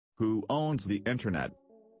Who owns the Internet?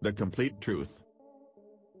 The complete truth.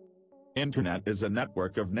 Internet is a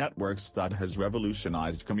network of networks that has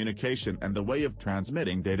revolutionized communication and the way of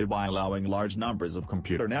transmitting data by allowing large numbers of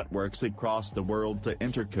computer networks across the world to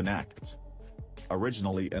interconnect.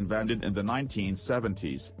 Originally invented in the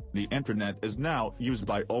 1970s, the Internet is now used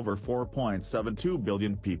by over 4.72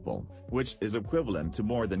 billion people, which is equivalent to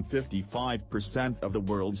more than 55% of the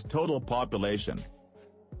world's total population.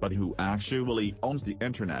 But who actually owns the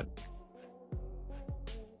Internet?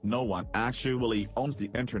 No one actually owns the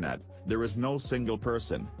Internet. There is no single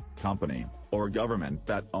person, company, or government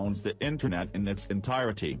that owns the Internet in its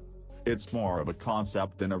entirety. It's more of a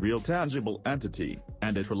concept than a real tangible entity,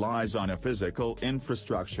 and it relies on a physical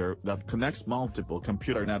infrastructure that connects multiple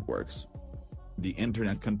computer networks. The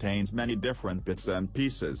Internet contains many different bits and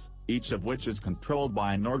pieces, each of which is controlled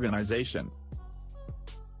by an organization.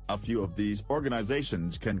 A few of these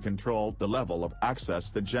organizations can control the level of access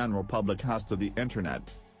the general public has to the Internet.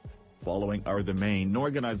 Following are the main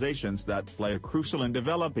organizations that play a crucial in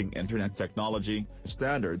developing Internet technology,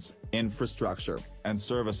 standards, infrastructure, and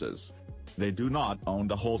services. They do not own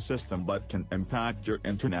the whole system but can impact your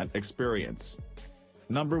Internet experience.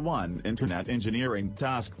 Number 1. Internet Engineering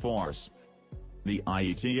Task Force. The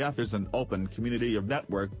IETF is an open community of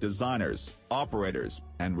network designers, operators,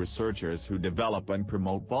 and researchers who develop and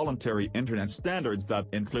promote voluntary Internet standards that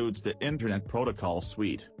includes the Internet Protocol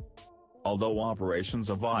Suite. Although operations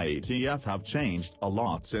of IETF have changed a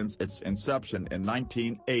lot since its inception in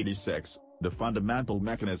 1986, the fundamental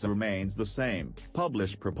mechanism remains the same: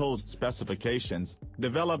 publish proposed specifications,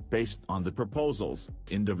 develop based on the proposals,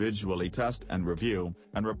 individually test and review,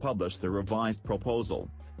 and republish the revised proposal.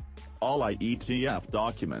 All IETF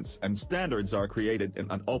documents and standards are created in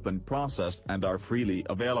an open process and are freely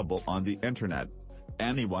available on the Internet.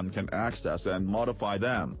 Anyone can access and modify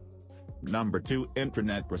them. Number 2.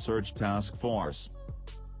 Internet Research Task Force.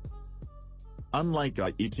 Unlike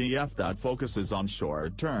IETF that focuses on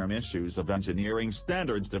short-term issues of engineering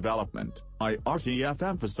standards development, IRTF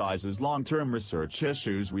emphasizes long-term research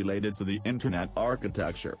issues related to the Internet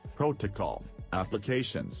architecture, protocol,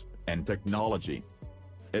 applications, and technology.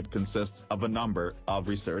 It consists of a number of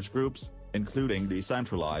research groups, including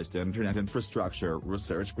Decentralized Internet Infrastructure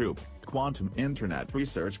Research Group, Quantum Internet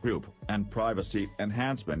Research Group, and Privacy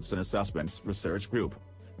Enhancements and Assessments Research Group.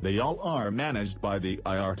 They all are managed by the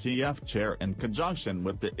IRTF chair in conjunction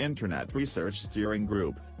with the Internet Research Steering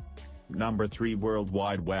Group. Number 3. World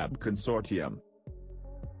Wide Web Consortium.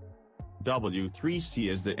 W3C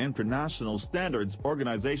is the international standards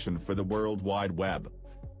organization for the World Wide Web.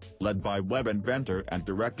 Led by web inventor and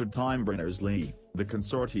director Tim Berners-Lee, the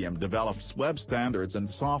consortium develops web standards and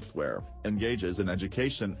software, engages in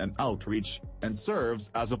education and outreach, and serves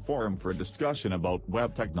as a forum for discussion about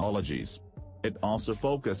web technologies. It also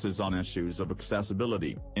focuses on issues of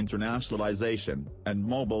accessibility, internationalization, and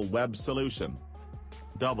mobile web solution.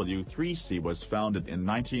 W3C was founded in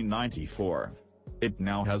 1994. It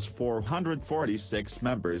now has 446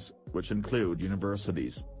 members, which include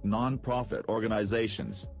universities, non-profit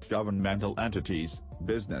organizations, governmental entities,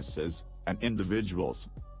 businesses, and individuals.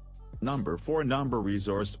 Number 4. Number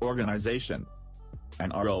Resource Organization.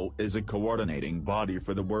 NRO is a coordinating body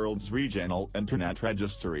for the world's regional Internet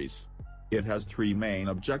registries. It has 3 main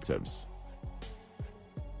objectives.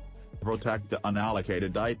 Protect the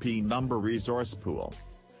unallocated IP number resource pool.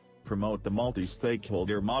 Promote the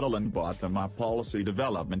multi-stakeholder model and bottom-up policy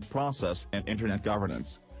development process and Internet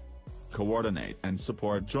governance. Coordinate and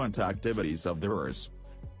support joint activities of the ERs.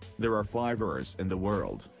 There are 5 ERs in the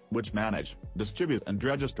world, which manage, distribute and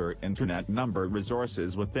register Internet number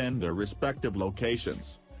resources within their respective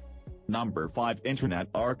locations. Number 5. Internet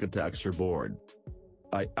Architecture Board.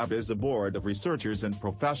 IAB is a board of researchers and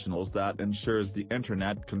professionals that ensures the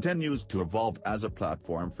Internet continues to evolve as a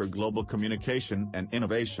platform for global communication and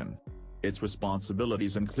innovation. Its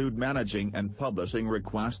responsibilities include managing and publishing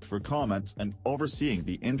requests for comments and overseeing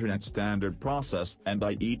the Internet standard process and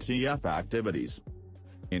IETF activities.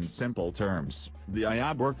 In simple terms, the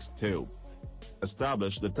IAB works to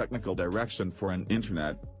establish the technical direction for an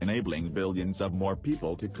Internet, enabling billions of more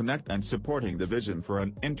people to connect and supporting the vision for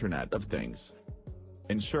an Internet of Things.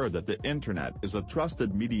 Ensure that the Internet is a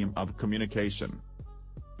trusted medium of communication.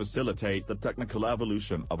 Facilitate the technical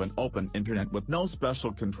evolution of an open Internet with no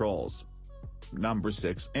special controls. Number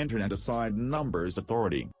 6. Internet Assigned Numbers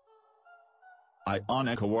Authority.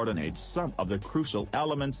 IANN coordinates some of the crucial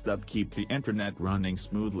elements that keep the Internet running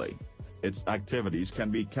smoothly. Its activities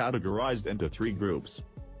can be categorized into 3 groups.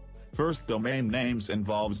 First, domain names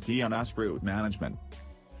involves DNS route management.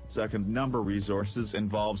 Second, number resources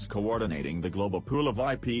involves coordinating the global pool of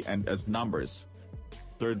IP and as numbers.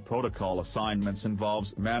 Third protocol assignments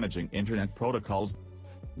involves managing Internet protocols.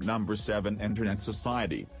 Number 7. Internet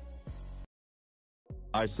Society.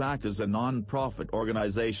 ISAC is a non-profit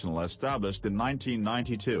organization established in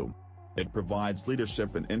 1992. It provides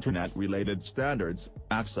leadership in Internet-related standards,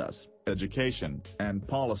 access, education, and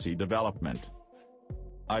policy development.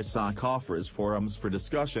 ISAC offers forums for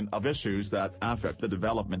discussion of issues that affect the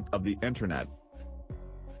development of the Internet.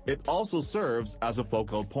 It also serves as a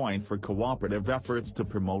focal point for cooperative efforts to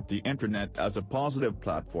promote the Internet as a positive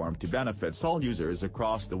platform to benefit all users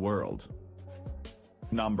across the world.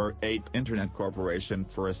 Number 8. Internet Corporation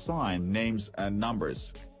for Assigned Names and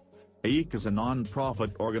Numbers. IETF is a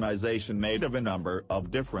non-profit organization made of a number of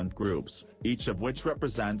different groups, each of which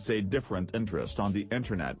represents a different interest on the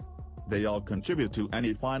Internet. They all contribute to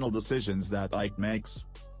any final decisions that IETF makes.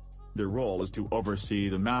 Their role is to oversee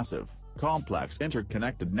the massive, complex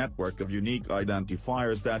interconnected network of unique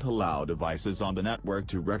identifiers that allow devices on the network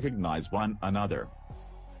to recognize one another.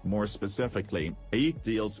 More specifically, IETF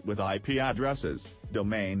deals with IP addresses,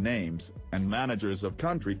 domain names, and managers of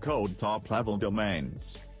country code top-level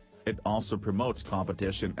domains. It also promotes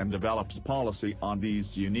competition and develops policy on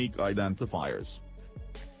these unique identifiers.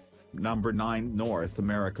 Number 9. North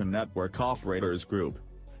American Network Operators Group.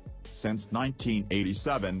 Since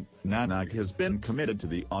 1987, NANOG has been committed to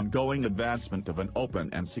the ongoing advancement of an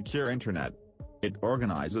open and secure Internet. It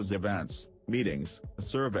organizes events, meetings,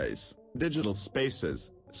 surveys, digital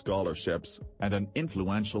spaces, scholarships, and an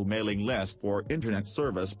influential mailing list for Internet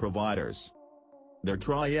service providers. Their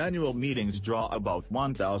triannual meetings draw about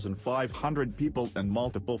 1,500 people and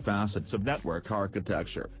multiple facets of network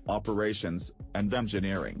architecture, operations, and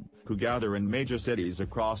engineering, who gather in major cities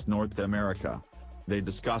across North America. They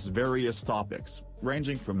discuss various topics,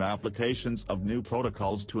 ranging from applications of new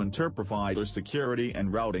protocols to interprovider security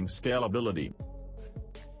and routing scalability.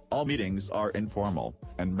 All meetings are informal,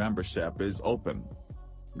 and membership is open.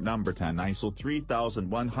 Number 10. ISO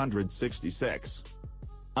 3166.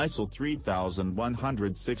 ISO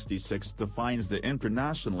 3166 defines the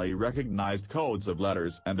internationally recognized codes of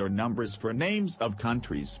letters and/or numbers for names of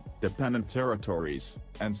countries, dependent territories,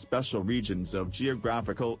 and special regions of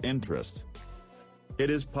geographical interest. It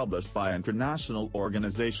is published by International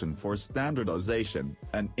Organization for Standardization,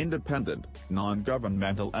 an independent,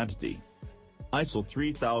 non-governmental entity. ISO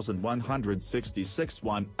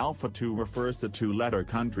 3166-1 Alpha 2 refers to two-letter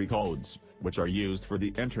country codes, which are used for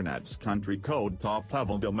the Internet's country code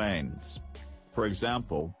top-level domains. For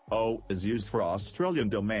example, O is used for Australian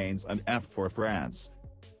domains and F for France.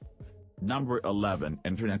 Number 11.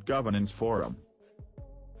 Internet Governance Forum.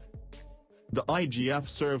 The IGF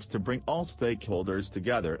serves to bring all stakeholders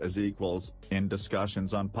together as equals, in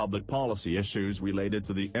discussions on public policy issues related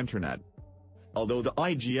to the Internet. Although the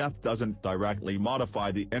IGF doesn't directly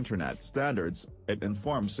modify the Internet standards, it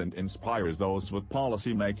informs and inspires those with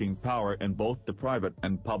policy-making power in both the private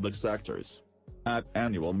and public sectors. At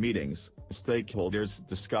annual meetings, stakeholders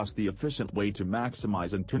discuss the efficient way to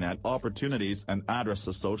maximize Internet opportunities and address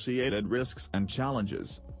associated risks and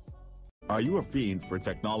challenges. Are you a fiend for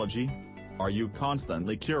technology? Are you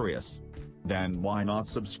constantly curious? Then why not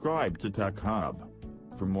subscribe to Tech Hub?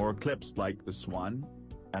 For more clips like this one?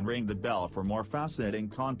 And ring the bell for more fascinating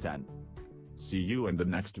content. See you in the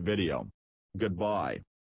next video. Goodbye.